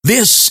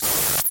This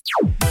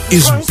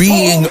is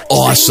Being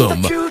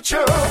Awesome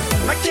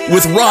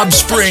with Rob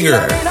Springer.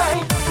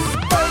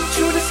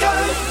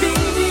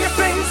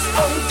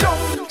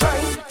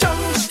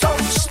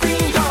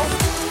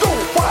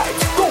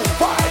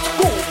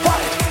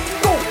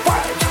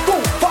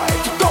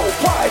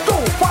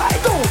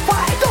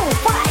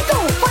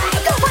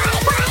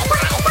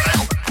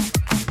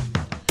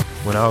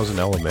 When I was in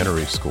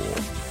elementary school,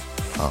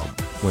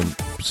 when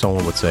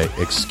someone would say,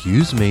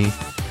 "Excuse me,"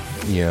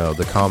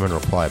 the common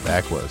reply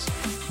back was,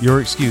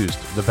 "You're excused.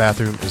 The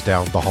bathroom is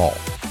down the hall."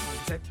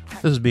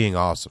 This is Being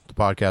Awesome, the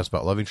podcast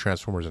about loving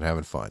Transformers and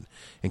having fun.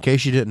 In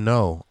case you didn't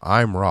know,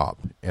 I'm Rob,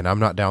 and I'm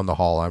not down the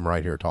hall. I'm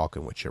right here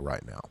talking with you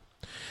right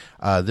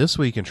now. This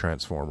week in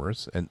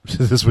Transformers, and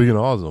this week in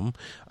Awesome,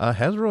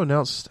 Hasbro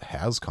announced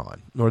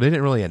HasCon. Or they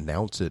didn't really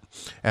announce it,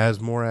 as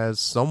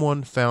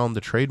someone found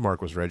the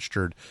trademark was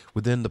registered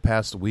within the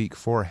past week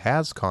for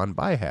HasCon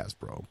by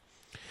Hasbro.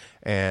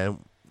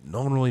 And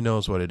no one really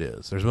knows what it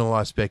is. There's been a lot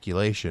of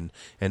speculation,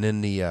 and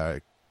in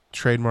the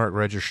trademark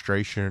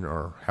registration,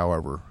 or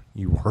however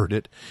you word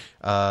it,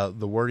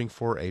 the wording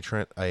for a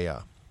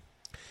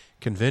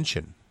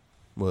convention.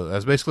 Well,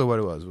 that's basically what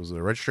it was. It was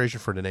a registration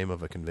for the name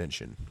of a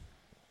convention.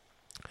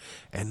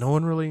 And no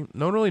one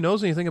really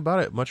knows anything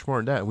about it much more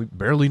than that. We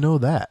barely know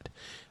that.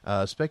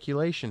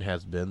 Speculation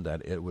has been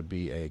that it would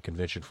be a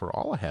convention for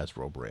all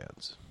Hasbro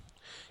brands.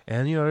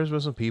 And, there's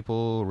been some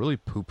people really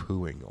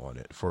poo-pooing on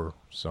it for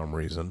some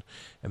reason.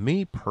 And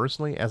me,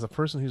 personally, as a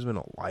person who's been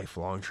a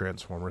lifelong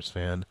Transformers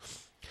fan,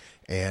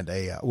 and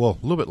a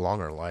little bit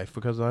longer in life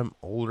because I'm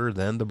older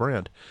than the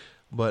brand.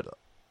 But,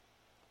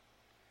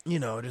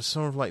 just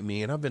sort of like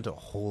me, and I've been to a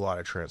whole lot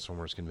of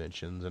Transformers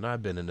conventions, and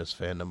I've been in this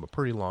fandom a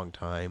pretty long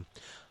time.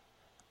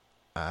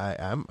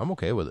 I'm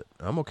okay with it.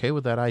 I'm okay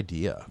with that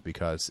idea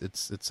because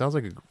it sounds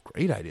like a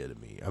great idea to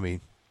me. I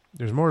mean,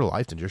 there's more to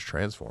life than just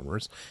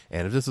Transformers,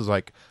 and if this is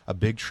like a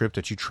big trip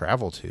that you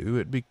travel to,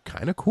 it'd be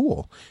kind of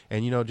cool.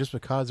 And just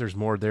because there's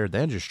more there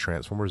than just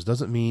Transformers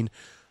doesn't mean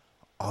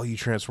all you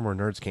Transformer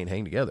nerds can't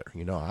hang together.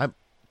 I'm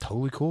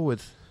totally cool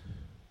with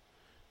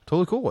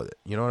it.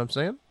 You know what I'm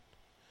saying?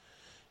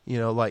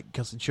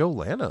 Because Joe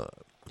Lana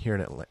here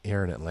in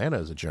Atlanta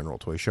is a general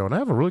toy show, and I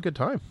have a really good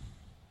time.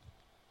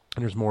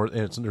 And there's more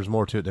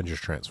to it than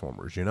just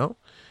Transformers, And,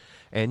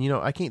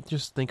 I can't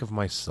just think of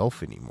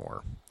myself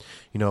anymore.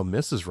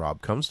 Mrs.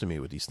 Rob comes to me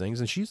with these things,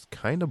 and she's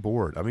kind of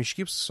bored. I mean, she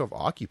keeps herself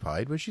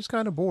occupied, but she's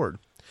kind of bored.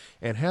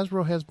 And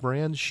Hasbro has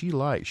brands she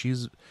likes.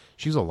 She's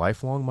a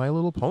lifelong My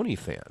Little Pony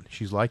fan.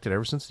 She's liked it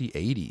ever since the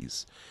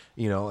 80s,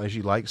 and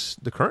she likes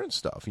the current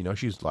stuff.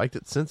 She's liked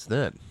it since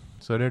then.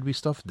 So there'd be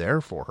stuff there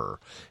for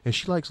her. And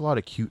she likes a lot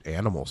of cute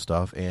animal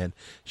stuff, and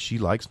she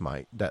likes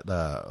I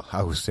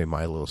would say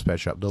My Littlest Pet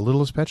Shop, the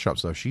Littlest Pet Shop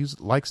stuff. She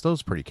likes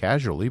those pretty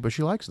casually, but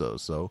she likes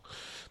those. So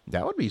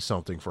that would be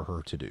something for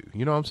her to do.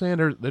 You know what I'm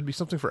saying? There'd be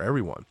something for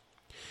everyone.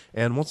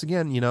 And once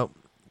again, I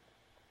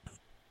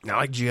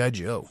like G.I.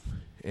 Joe.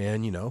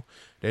 And,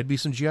 there'd be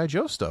some G.I.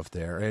 Joe stuff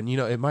there. And,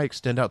 it might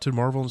extend out to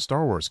Marvel and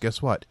Star Wars.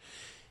 Guess what?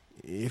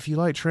 If you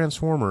like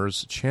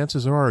Transformers,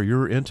 chances are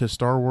you're into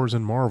Star Wars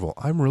and Marvel.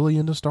 I'm really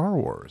into Star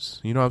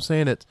Wars. You know what I'm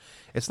saying?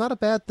 It's not a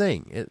bad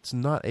thing. It's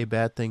not a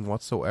bad thing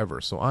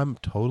whatsoever. So I'm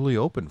totally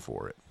open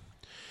for it.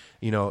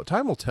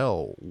 Time will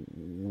tell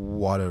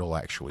what it'll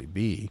actually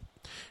be.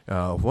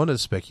 One of the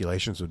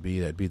speculations would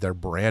be that'd be their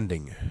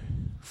branding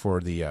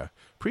for the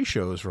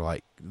pre-shows for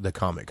like the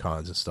Comic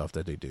Cons and stuff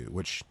that they do,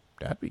 which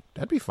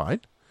that'd be fine.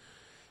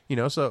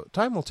 So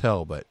time will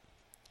tell, but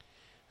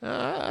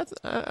I'm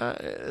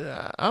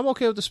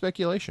okay with the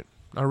speculation.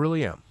 I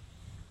really am.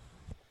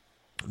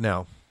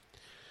 Now,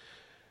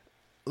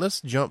 let's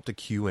jump to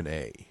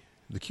Q&A.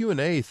 The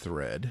Q&A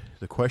thread,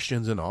 the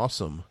questions and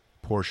awesome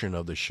portion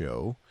of the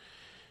show,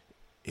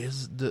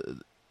 is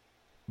the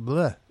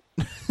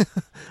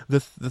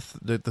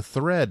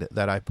thread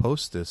that I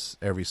post this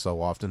every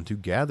so often to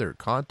gather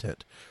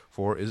content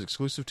for is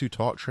exclusive to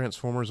Talk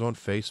Transformers on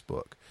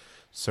Facebook.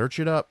 Search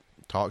it up,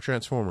 Talk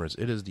Transformers.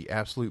 It is the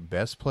absolute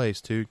best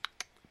place to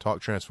talk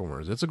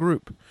Transformers. It's a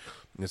group.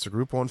 It's a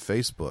group on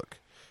Facebook,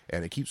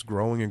 and it keeps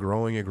growing and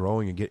growing and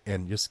growing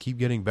and just keep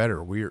getting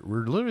better. We're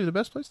literally the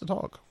best place to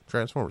talk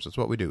Transformers. That's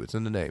what we do. It's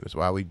in the name. It's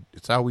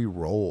how we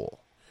roll.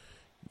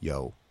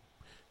 Yo.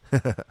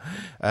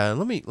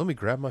 Let me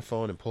grab my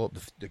phone and pull up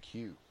the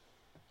queue.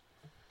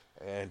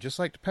 And just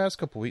like the past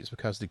couple weeks,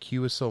 because the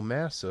queue is so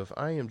massive,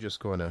 I am just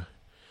going to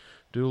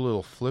do a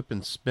little flip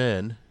and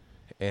spin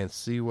and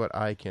see what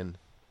I can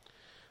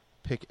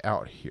pick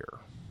out here.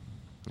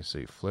 Let's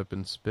see, flip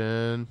and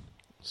spin,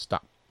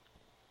 stop.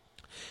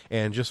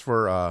 And just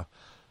for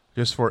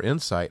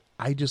insight,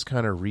 I just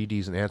kind of read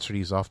these and answer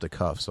these off the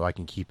cuff so I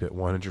can keep it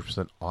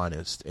 100%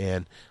 honest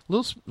and a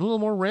little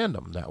more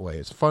random that way.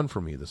 It's fun for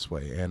me this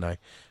way, and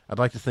I'd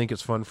like to think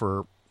it's fun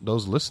for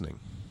those listening.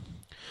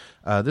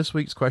 This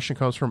week's question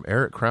comes from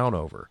Eric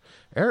Crownover.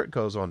 Eric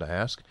goes on to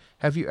ask,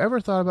 Have you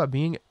ever thought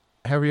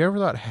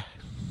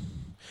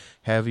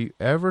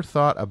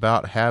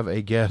about have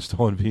a guest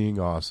on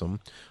Being Awesome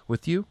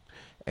with you?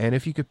 And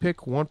if you could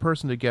pick one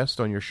person to guest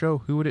on your show,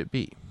 who would it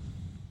be?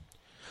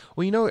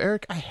 Well,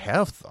 Eric, I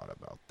have thought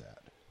about that.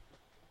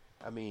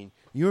 I mean,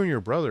 you and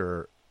your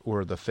brother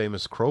were the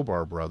famous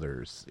Crowbar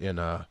brothers in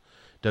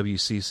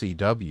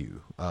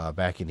WCCW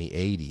back in the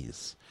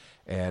 80s.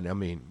 And, I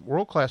mean,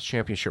 World Class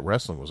Championship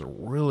Wrestling was a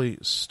really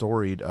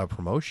storied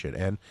promotion.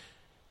 And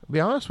to be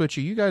honest with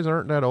you, you guys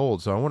aren't that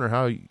old, so I wonder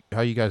how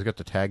you guys got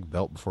the tag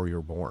belt before you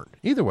were born.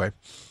 Either way,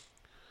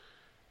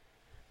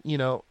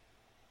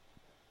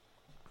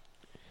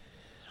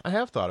 I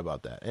have thought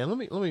about that. And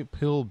let me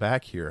peel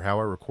back here how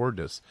I record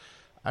this.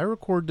 I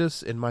record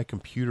this in my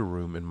computer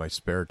room in my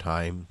spare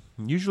time,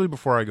 usually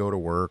before I go to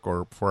work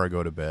or before I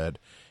go to bed,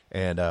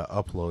 and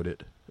upload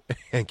it.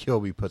 And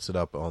Kilby puts it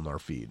up on our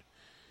feed.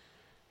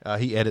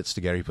 He edits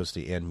together. He puts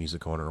the end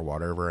music on or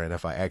whatever. And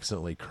if I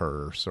accidentally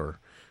curse or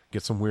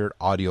get some weird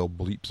audio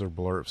bleeps or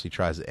blurps, he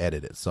tries to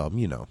edit it some,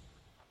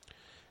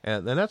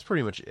 And that's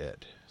pretty much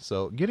it.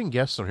 So getting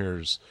guests on here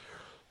is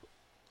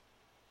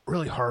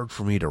really hard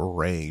for me to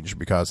arrange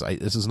because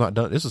this is not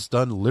done. This is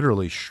done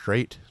literally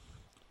straight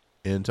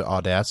into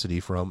Audacity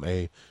from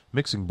a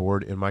mixing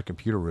board in my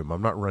computer room.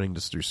 I'm not running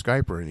this through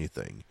Skype or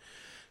anything.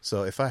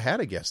 So if I had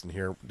a guest in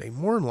here, they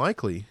more than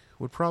likely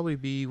would probably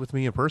be with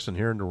me in person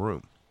here in the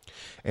room.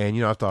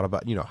 And, I've thought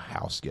about,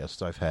 house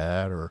guests I've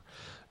had or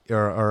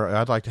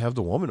I'd like to have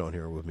the woman on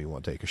here with me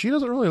one day because she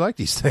doesn't really like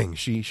these things.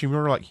 She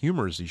more like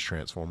humors these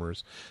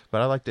Transformers,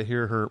 but I like to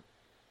hear her.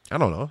 I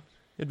don't know.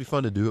 It'd be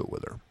fun to do it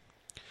with her.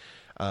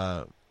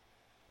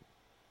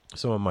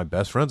 Some of my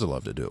best friends I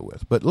love to do it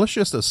with, but let's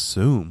just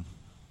assume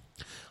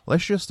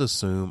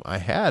I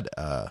had,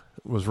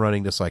 was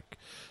running this like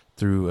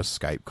through a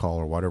Skype call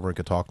or whatever and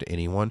could talk to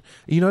anyone.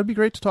 It'd be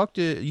great to talk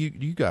to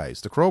you guys,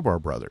 the Crowbar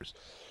brothers.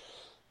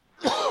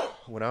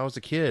 When I was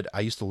a kid, I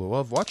used to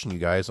love watching you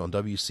guys on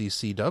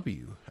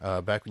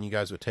WCCW, back when you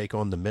guys would take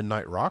on the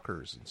Midnight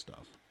Rockers and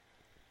stuff.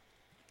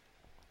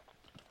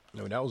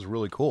 That was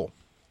really cool.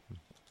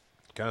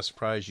 Kind of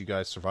surprised you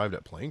guys survived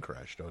that plane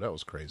crash, though. That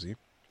was crazy.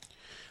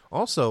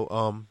 Also,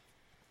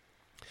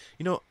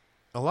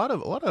 a lot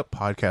of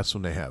podcasts,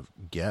 when they have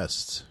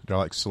guests, they're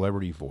like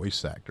celebrity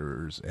voice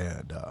actors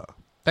and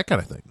that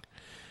kind of thing.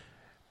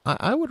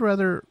 I would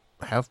rather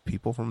have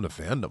people from the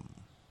fandom,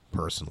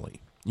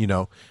 personally.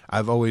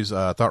 I've always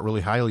thought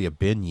really highly of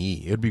Ben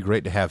Yee. It'd be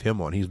great to have him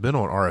on. He's been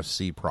on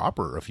RFC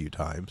proper a few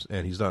times,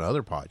 and he's done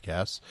other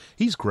podcasts.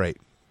 He's great.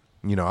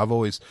 I've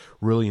always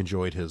really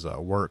enjoyed his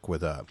work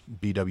with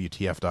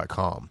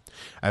BWTF.com.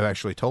 I've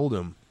actually told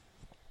him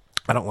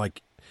I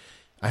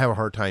have a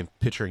hard time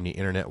picturing the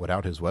internet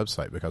without his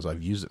website because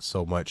I've used it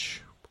so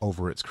much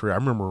over its career. I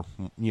remember,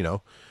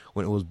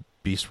 when it was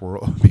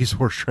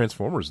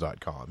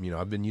BeastWarsTransformers.com.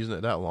 I've been using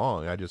it that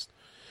long. I'd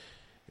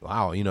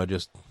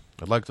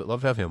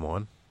love to have him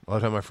on. I'd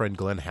love to have my friend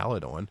Glenn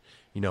Hallett on.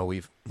 He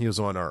was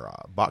on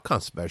our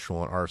BotCon special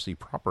on RFC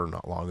proper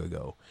not long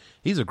ago.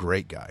 He's a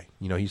great guy.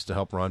 He used to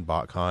help run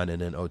BotCon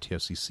and then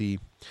OTFCC.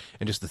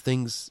 And just the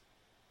things,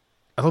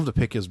 I love to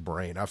pick his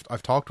brain.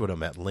 I've talked with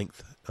him at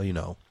length,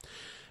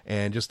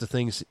 and just the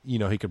things,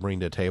 he could bring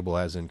to the table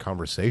as in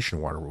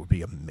conversation water would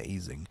be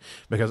amazing.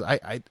 Because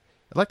I'd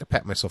like to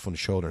pat myself on the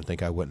shoulder and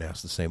think I wouldn't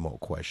ask the same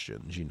old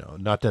questions,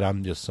 Not that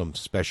I'm just some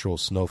special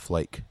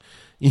snowflake,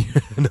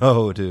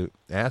 to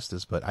ask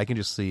this, but I can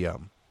just see,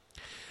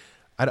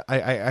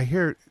 I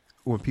hear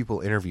when people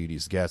interview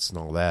these guests and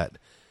all that,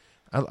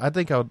 I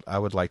think I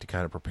would like to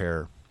kind of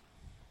prepare a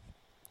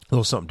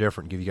little something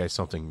different, give you guys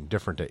something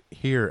different to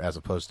hear as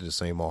opposed to the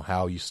same old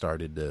how you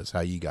started this,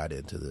 how you got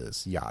into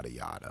this, yada,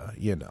 yada,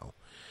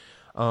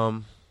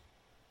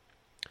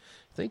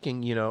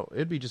 Thinking,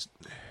 it'd be just,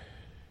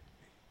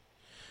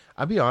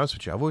 I'll be honest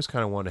with you, I've always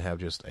kind of wanted to have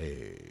just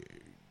a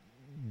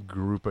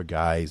group of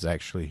guys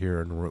actually here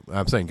in the room.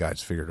 I'm saying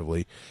guys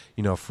figuratively,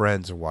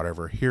 friends or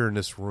whatever, here in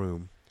this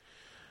room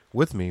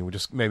with me. We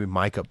just maybe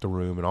mic up the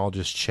room and all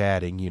just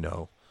chatting,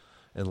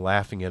 and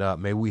laughing it up.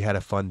 Maybe we had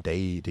a fun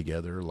day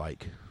together,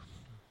 like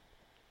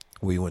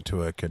we went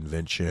to a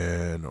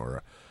convention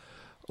or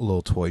a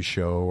little toy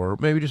show, or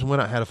maybe just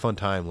went out and had a fun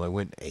time, like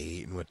went and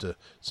ate and went to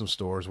some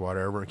stores,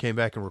 whatever, and came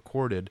back and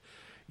recorded,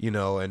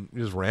 and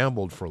just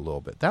rambled for a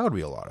little bit. That would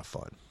be a lot of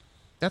fun.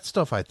 That's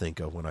stuff I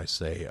think of when I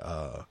say,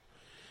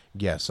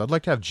 yes, I'd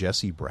like to have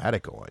Jesse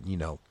Braddock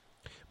on,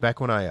 back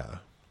when I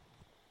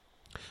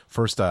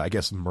first, I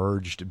guess,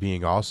 merged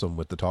Being Awesome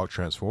with the Talk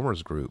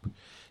Transformers group,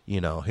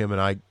 him and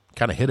I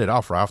kind of hit it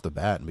off right off the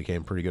bat and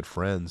became pretty good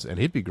friends, and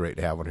he'd be great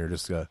to have on here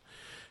just to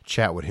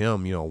chat with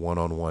him,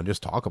 one-on-one,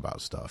 just talk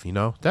about stuff,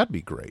 that'd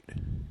be great.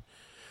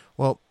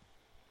 Well,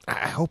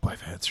 I hope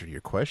I've answered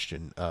your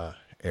question,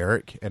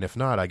 Eric, and if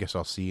not, I guess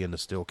I'll see you in the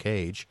steel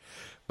cage.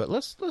 But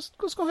let's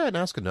go ahead and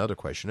ask another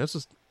question.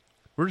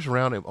 We're just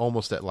around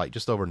almost at like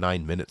just over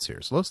 9 minutes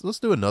here, so let's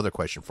do another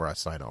question before I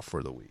sign off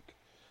for the week.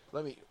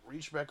 Let me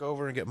reach back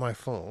over and get my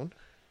phone,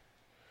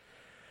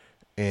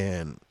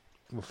 and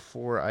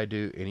before I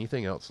do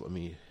anything else, let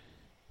me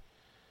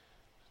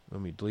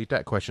delete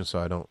that question so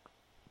I don't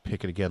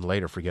pick it again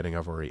later forgetting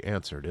I've already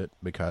answered it,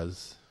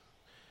 because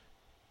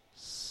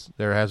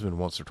there has been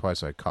once or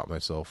twice I caught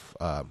myself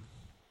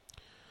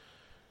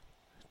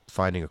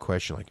finding a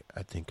question like,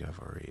 I think I've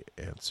already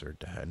answered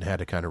that, and had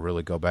to kind of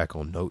really go back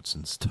on notes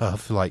and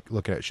stuff, like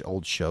looking at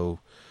old show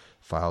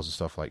files and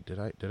stuff. Like, did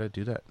I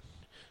do that?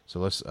 So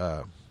let's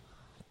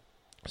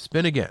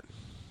spin again.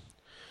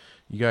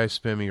 You guys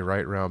spin me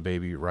right round,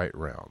 baby, right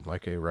round,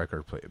 like a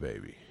record play,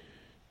 baby.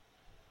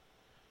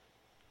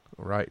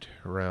 Right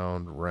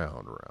round,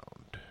 round,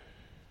 round.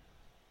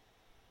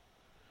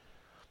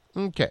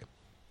 Okay.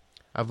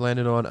 I've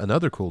landed on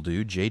another cool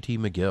dude, JT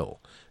McGill.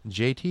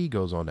 JT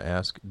goes on to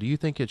ask, do you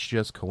think it's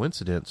just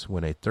coincidence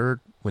when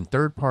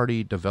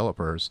third-party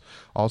developers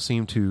all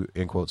seem to,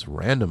 in quotes,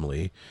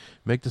 randomly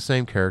make the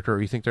same character,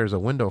 or you think there's a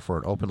window for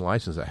an open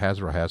license that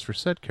Hasbro has for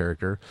said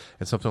character,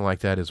 and something like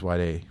that is why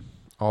they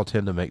all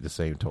tend to make the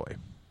same toy?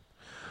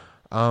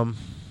 I'll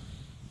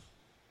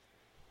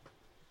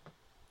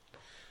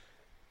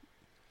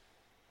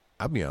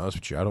be honest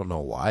with you, I don't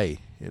know why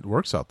it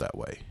works out that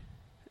way.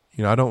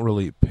 You know, I don't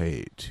really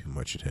pay too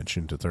much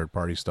attention to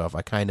third-party stuff.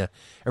 I kind of,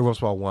 every once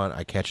in a while, one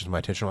I catches my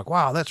attention. I'm like,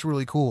 wow, that's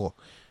really cool,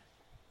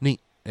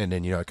 neat. And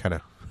then, you know,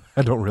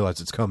 I don't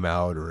realize it's come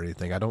out or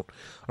anything. I don't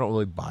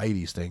really buy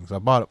these things.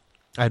 I've bought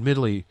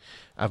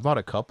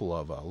a couple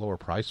of lower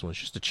priced ones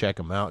just to check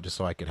them out, just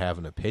so I could have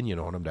an opinion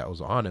on them that was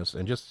honest,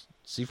 and just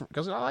see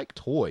because I like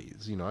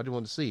toys. You know, I just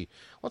want to see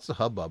what's the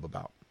hubbub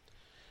about.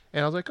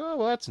 And I was like, oh,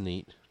 well, that's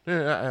neat.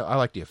 I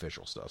like the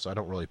official stuff, so I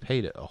don't really pay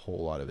it a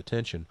whole lot of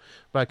attention.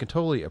 But I can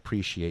totally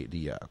appreciate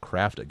the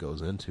craft that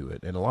goes into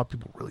it, and a lot of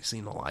people really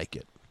seem to like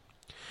it.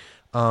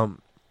 But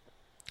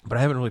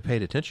I haven't really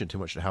paid attention too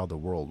much to how the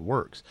world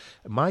works.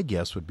 My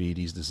guess would be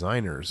these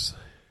designers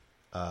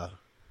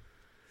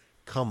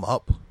come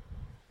up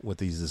with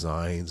these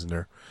designs and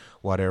their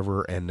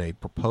whatever, and they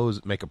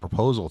make a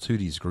proposal to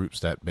these groups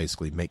that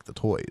basically make the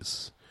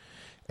toys.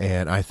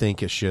 And I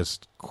think it's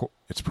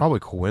probably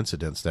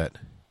coincidence that,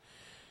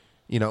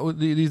 you know,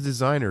 these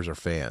designers are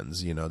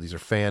fans. You know, these are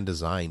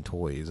fan-designed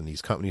toys, and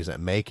these companies that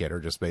make it are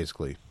just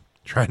basically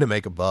trying to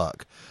make a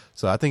buck.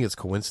 So I think it's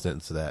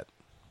coincidence that,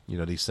 you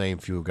know, these same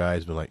few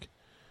guys been like,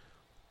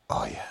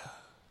 oh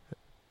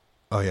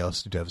yeah,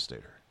 let's do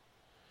Devastator.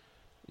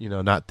 You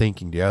know, not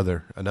thinking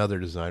another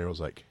designer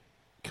was like,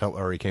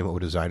 already came up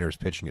with designers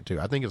pitching it too.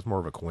 I think it's more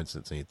of a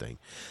coincidence than anything.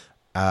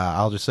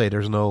 I'll just say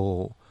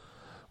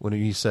when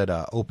you said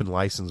open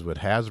license with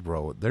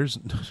Hasbro, there's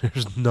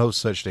no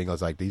such thing as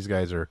like these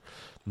guys are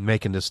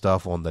making this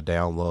stuff on the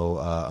down low,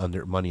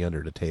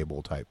 under the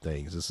table type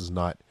things. This is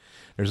not.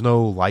 There's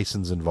no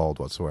license involved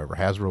whatsoever.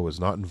 Hasbro is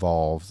not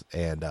involved,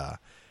 and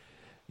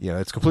you know,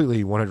 it's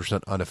completely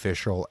 100%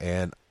 unofficial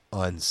and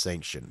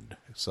unsanctioned.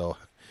 So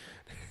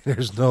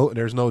there's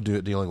no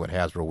dealing with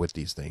Hasbro with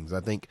these things.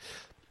 I think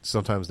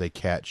sometimes they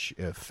catch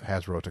if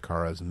Hasbro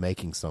Takara is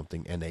making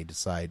something and they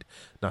decide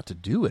not to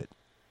do it,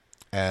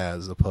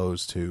 as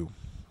opposed to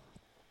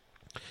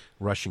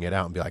rushing it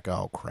out and be like,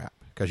 oh, crap.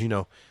 Because, you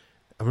know,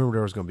 I remember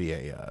there was going to be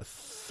a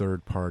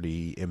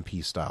third-party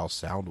MP-style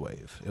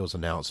Soundwave. It was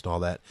announced and all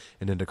that,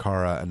 and then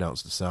Takara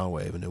announced the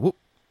Soundwave, and then, whoop,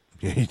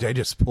 they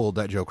just pulled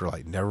that joker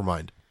like, never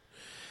mind.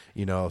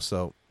 You know,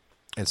 so,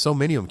 and so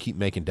many of them keep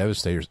making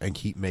Devastators and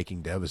keep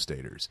making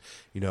Devastators.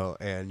 You know,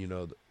 and, you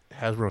know,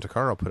 Hasbro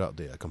Takara put out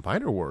the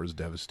Combiner Wars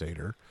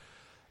Devastator,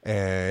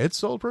 and it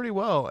sold pretty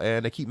well,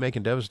 and they keep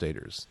making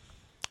Devastators.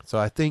 So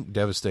I think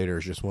Devastator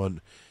is just one.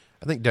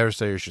 I think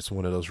Devastator is just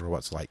one of those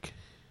robots like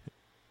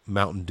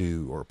Mountain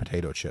Dew or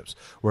potato chips,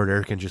 where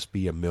there can just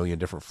be a million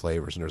different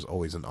flavors, and there's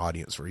always an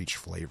audience for each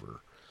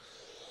flavor.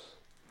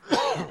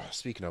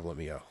 Speaking of, let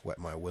me wet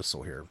my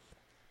whistle here.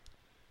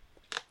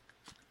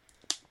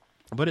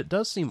 But it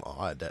does seem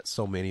odd that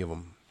so many of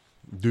them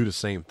do the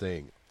same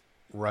thing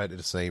right at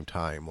the same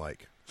time.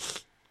 Like,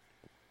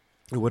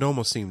 it would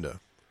almost seem to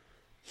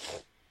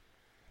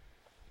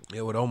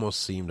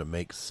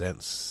make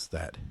sense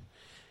that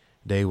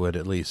they would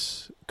at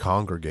least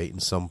congregate in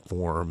some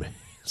form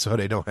so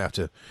they don't have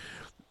to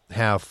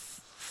have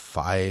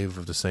 5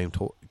 of the same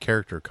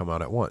character come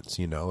out at once.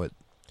 You know,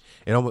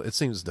 it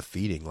seems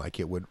defeating. Like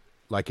it would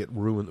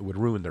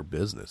ruin their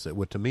business. It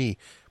would, to me,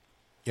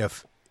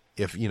 if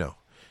if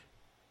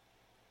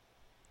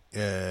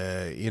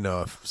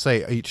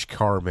say each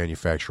car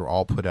manufacturer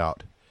all put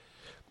out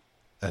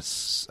a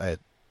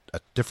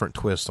different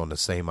twist on the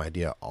same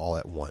idea all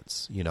at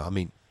once. You know, I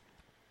mean,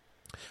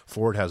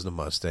 Ford has the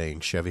Mustang,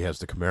 Chevy has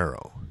the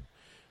Camaro.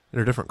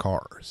 They're different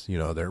cars. You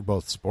know, they're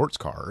both sports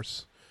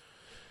cars.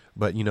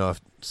 But, you know,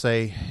 if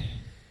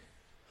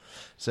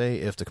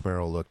if the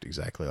Camaro looked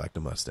exactly like the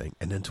Mustang,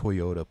 and then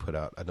Toyota put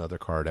out another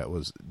car that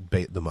was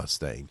the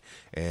Mustang,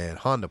 and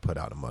Honda put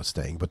out a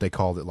Mustang, but they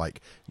called it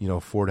like, you know,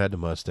 Ford had the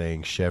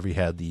Mustang, Chevy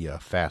had the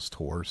Fast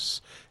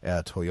Horse,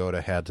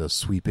 Toyota had the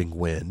Sweeping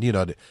Wind. You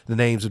know, the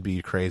names would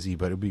be crazy,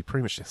 but it would be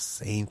pretty much the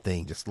same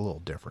thing, just a little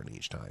different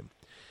each time.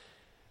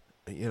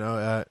 You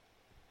know,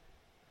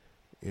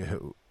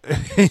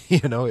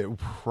 it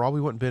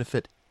probably wouldn't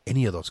benefit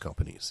any of those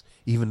companies.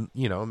 Even,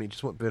 you know, I mean,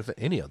 just wouldn't benefit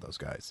any of those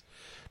guys.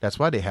 That's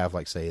why they have,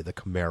 like, say, the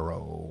Camaro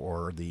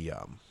or the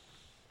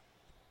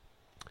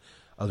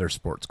other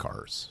sports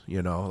cars.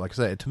 You know, like I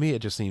said, to me,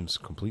 it just seems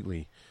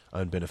completely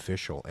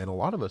unbeneficial. And a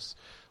lot of us,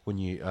 when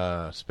you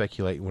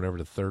speculate whenever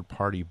the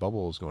third-party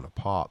bubble is going to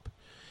pop.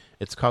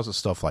 It's because of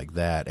stuff like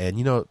that. And,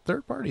 you know,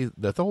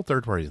 the whole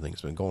third-party thing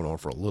has been going on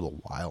for a little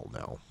while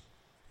now.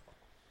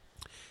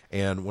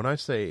 And when I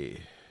say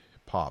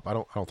pop, I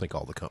don't think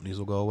all the companies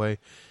will go away,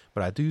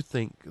 but I do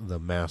think the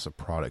massive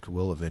product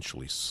will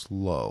eventually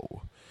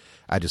slow.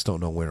 I just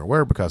don't know when or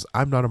where, because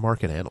I'm not a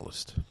market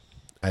analyst.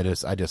 I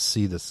just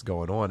see this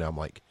going on. I'm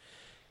like,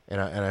 and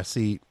I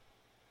see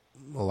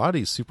a lot of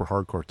these super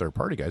hardcore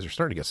third-party guys are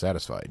starting to get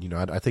satisfied. You know,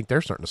 I think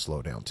they're starting to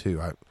slow down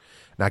too.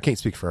 I can't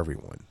speak for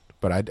everyone,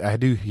 but I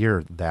do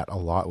hear that a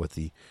lot with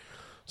the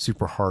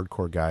super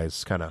hardcore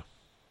guys kind of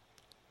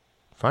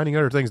finding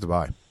other things to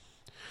buy.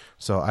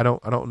 So I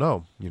don't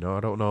know. You know,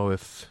 I don't know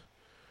if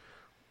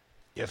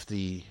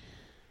the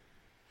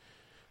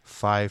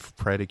 5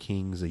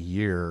 Predakings a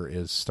year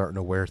is starting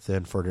to wear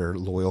thin for their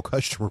loyal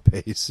customer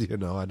base. You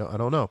know, I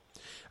don't know.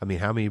 I mean,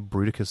 how many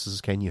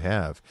Bruticus's can you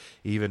have?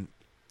 Even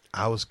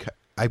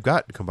I've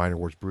got Combiner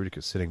Wars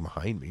Bruticus sitting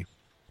behind me.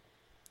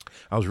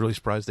 I was really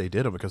surprised they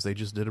did them, because they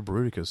just did a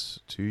Bruticus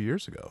 2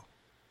 years ago.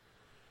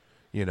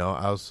 You know,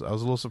 I was a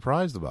little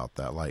surprised about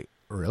that. Like,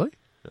 really?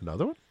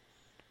 Another one?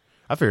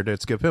 I figured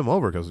they'd skip him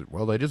over because,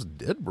 well, they just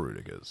did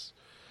Bruticus.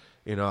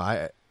 You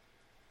know,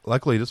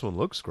 luckily this one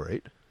looks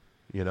great.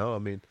 You know, I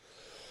mean,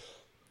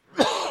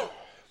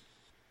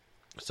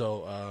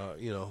 so,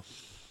 you know,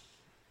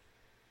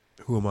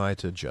 who am I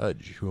to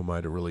judge? Who am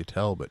I to really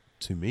tell? But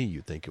to me,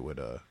 you'd think it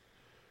would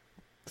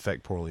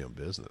affect poorly on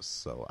business.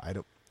 So I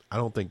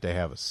don't think they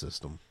have a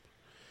system.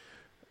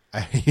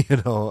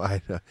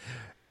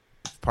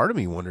 Part of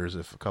me wonders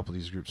if a couple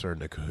of these groups are in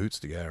the cahoots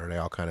together, and they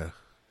all kind of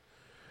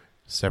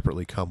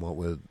separately come up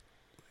with,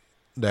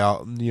 they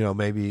all, you know,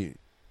 maybe,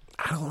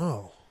 I don't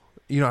know.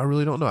 You know, I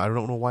really don't know. I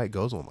don't know why it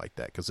goes on like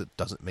that, because it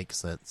doesn't make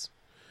sense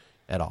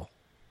at all.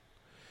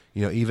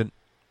 You know, even,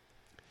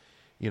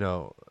 you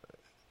know,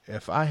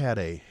 if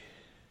I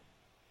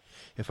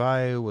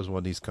was one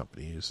of these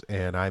companies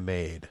and I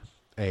made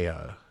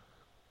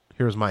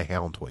here's my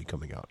Hound toy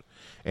coming out,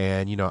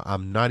 and, you know,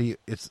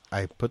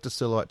 I put the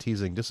silhouette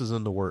teasing, this is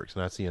in the works,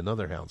 and I see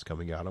another Hound's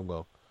coming out, I'm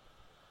going,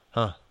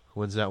 huh,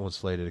 when's that one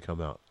slated to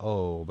come out?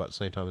 Oh, about the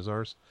same time as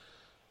ours?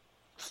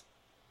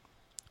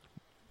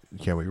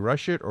 Can we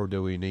rush it, or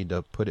do we need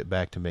to put it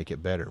back to make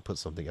it better and put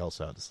something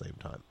else out at the same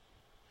time?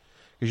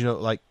 Because, you know,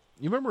 like,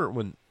 you remember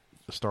when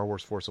Star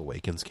Wars Force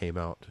Awakens came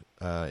out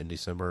in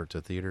December to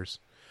theaters?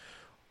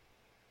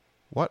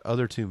 What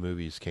other 2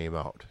 movies came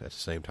out at the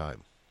same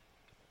time?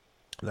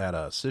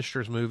 That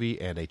Sisters movie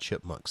and a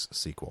Chipmunks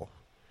sequel.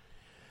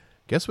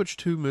 Guess which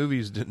 2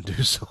 movies didn't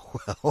do so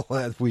well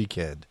that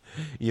weekend?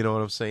 You know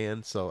what I'm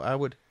saying? So I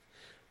would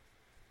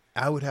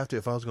have to,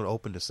 if I was going to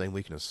open the same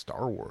weekend as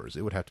Star Wars,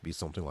 it would have to be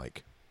something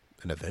like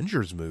an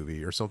Avengers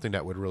movie or something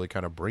that would really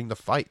kind of bring the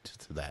fight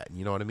to that.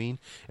 You know what I mean?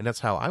 And that's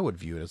how I would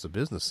view it as a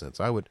business sense.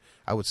 I would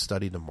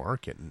study the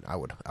market, and I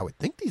would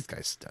think these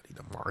guys study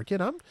the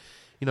market.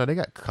 You know, they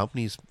got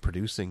companies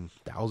producing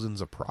thousands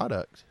of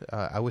product.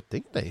 I would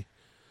think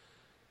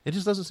it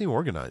just doesn't seem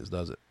organized,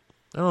 does it?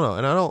 I don't know.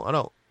 And I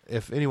don't,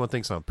 if anyone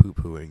thinks I'm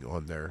poo-pooing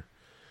on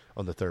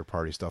the third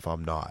party stuff,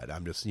 I'm not.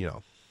 I'm just, you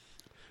know,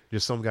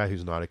 just some guy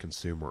who's not a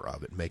consumer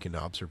of it, making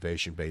an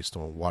observation based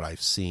on what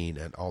I've seen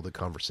and all the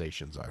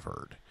conversations I've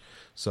heard.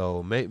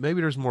 So maybe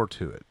there's more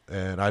to it,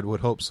 and I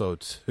would hope so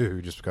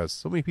too, just because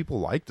so many people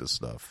like this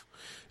stuff.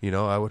 You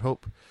know, I would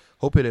hope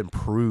it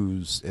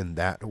improves in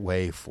that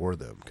way for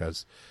them,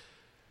 because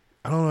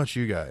I don't know about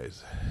you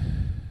guys,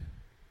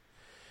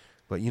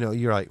 but, you know,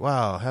 you're like,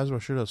 wow,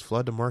 Hasbro sure does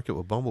flood the market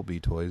with Bumblebee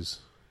toys.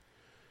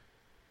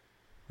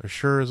 There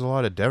sure is a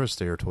lot of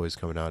Devastator toys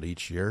coming out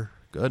each year.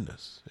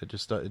 Goodness, it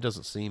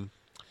doesn't seem,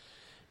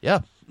 yeah,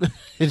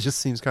 it just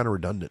seems kind of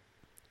redundant.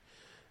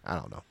 I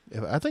don't know.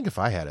 I think if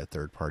I had a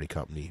third-party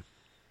company,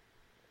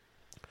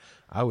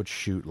 I would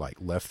shoot like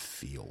left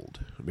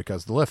field,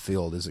 because the left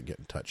field isn't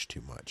getting touched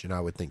too much, and I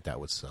would think that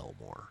would sell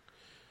more.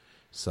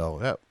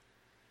 So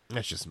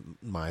that's just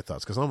my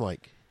thoughts, because I'm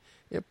like,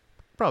 it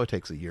probably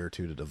takes a year or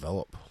 2 to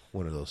develop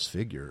one of those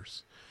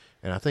figures,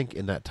 and I think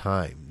in that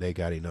time they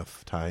got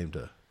enough time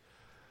to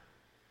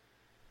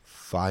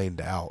find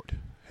out,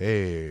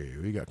 hey,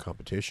 we got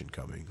competition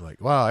coming. Like,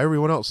 wow,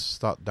 everyone else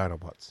thought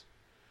Dinobots.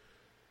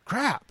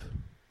 Crap.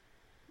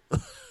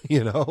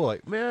 You know,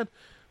 like, man,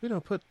 we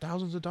don't put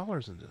thousands of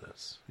dollars into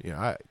this. You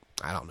know,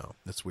 I don't know.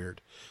 That's weird.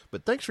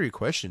 But thanks for your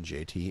question,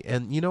 JT.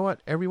 And you know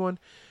what, everyone?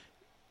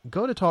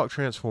 Go to Talk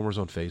Transformers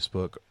on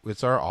Facebook.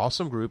 It's our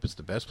awesome group. It's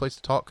the best place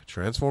to talk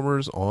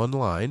Transformers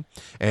online.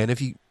 And if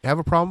you have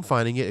a problem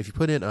finding it, if you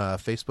put in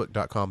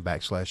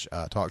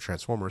facebook.com/Talk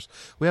Transformers,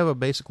 we have a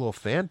basic little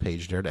fan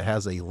page there that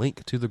has a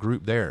link to the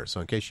group there.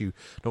 So in case you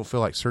don't feel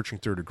like searching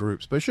through the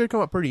groups, but it should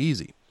come up pretty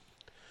easy.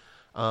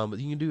 But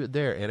you can do it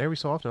there. And every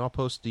so often I'll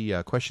post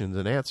the questions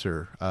and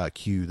answer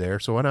queue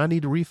there. So when I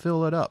need to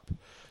refill it up.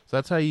 So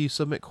that's how you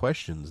submit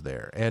questions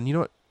there. And you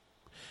know what?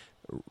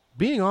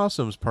 Being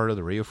Awesome is part of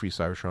the Radio Free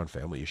Cybertron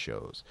family of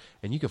shows.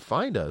 And you can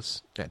find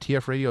us at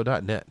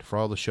tfradio.net for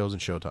all the shows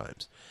and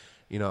showtimes.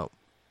 You know,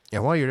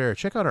 And while you're there,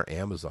 check out our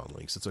Amazon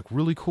links. It's a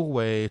really cool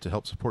way to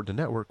help support the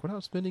network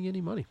without spending any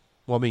money.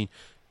 Well, I mean,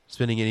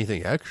 spending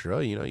anything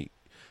extra. You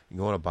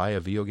want to buy a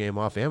video game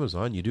off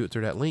Amazon, you do it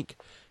through that link.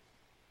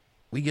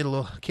 We get a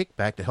little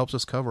kickback that helps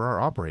us cover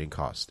our operating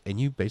costs. And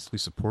you basically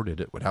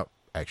supported it without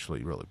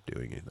actually really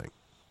doing anything.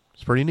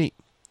 It's pretty neat.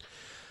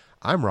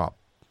 I'm Rob.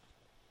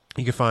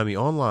 You can find me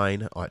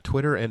online at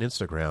Twitter and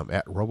Instagram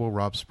at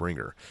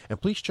RoboRobSpringer.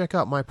 And please check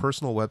out my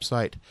personal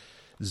website,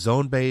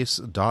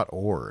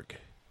 zonebase.org.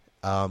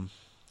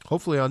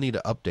 Hopefully I'll need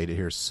to update it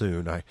here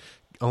soon. I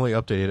only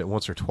updated it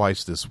once or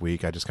twice this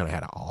week. I just kind of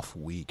had an off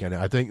week, and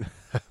I think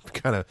I'm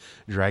kind of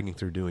dragging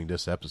through doing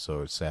this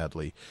episode,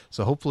 sadly.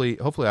 So hopefully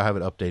I'll have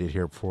it updated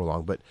here before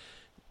long. But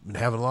I've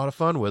been having a lot of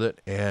fun with it,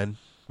 and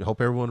I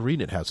hope everyone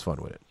reading it has fun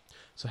with it.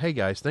 So hey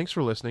guys, thanks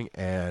for listening,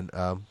 and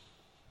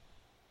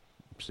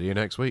see you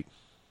next week.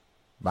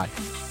 Bye.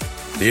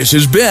 This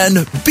has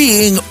been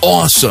Being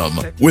Awesome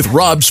with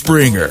Rob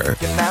Springer.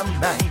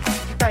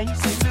 大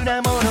切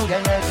なものがあ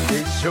る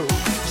でしょう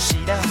知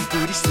らん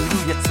ぷりする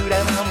奴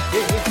らなん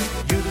て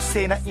許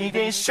せない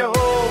でしょう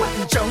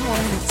情熱の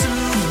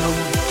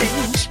原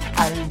始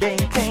歩い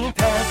てい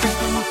たこ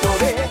と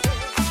で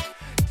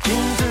絆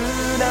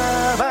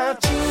は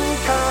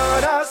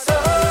力そう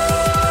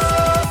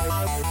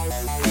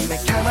今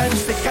変わる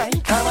世界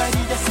変わり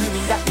出す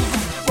未来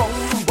ボン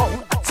ボン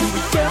熱い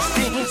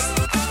Justice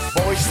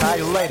Voice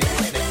Silent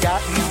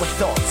Got you a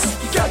thoughts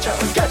Gacha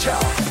Gacha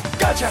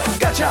Gacha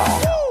Gacha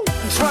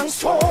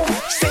Transform,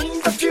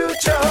 save the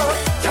future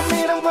た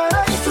めらわ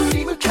ない振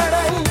り向か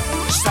ない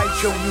最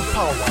強の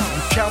パワー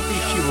You can't be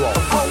hero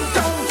本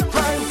当